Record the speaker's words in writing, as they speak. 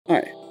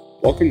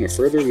Welcome to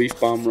Further Leaf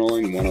Bomb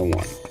Rolling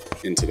 101.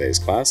 In today's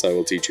class, I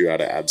will teach you how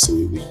to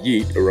absolutely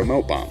yeet a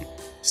remote bomb.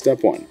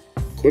 Step 1.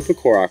 Equip a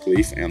Korok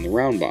leaf and the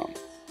round bomb.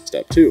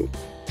 Step 2.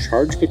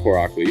 Charge the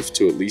Korok leaf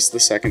to at least the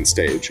second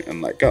stage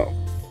and let go.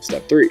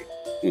 Step 3.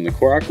 When the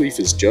Korok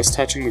leaf is just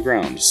touching the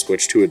ground,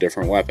 switch to a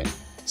different weapon.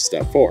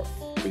 Step 4.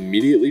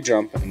 Immediately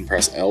jump and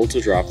press L to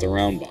drop the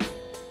round bomb.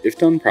 If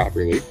done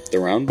properly,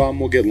 the round bomb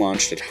will get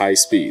launched at high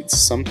speeds,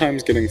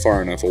 sometimes getting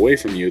far enough away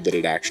from you that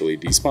it actually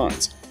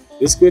despawns.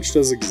 This glitch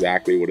does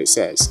exactly what it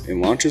says. It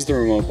launches the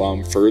remote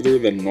bomb further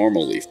than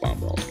normal leaf bomb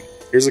rolling.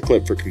 Here's a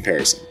clip for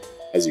comparison.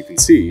 As you can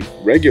see,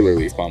 regular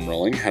leaf bomb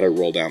rolling had it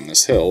roll down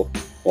this hill,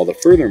 while the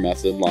further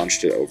method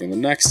launched it over the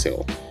next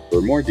hill. For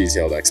a more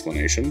detailed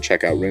explanation,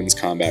 check out Rin's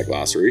combat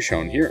glossary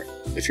shown here.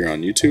 If you're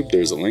on YouTube,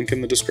 there's a link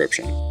in the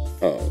description.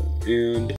 Oh, and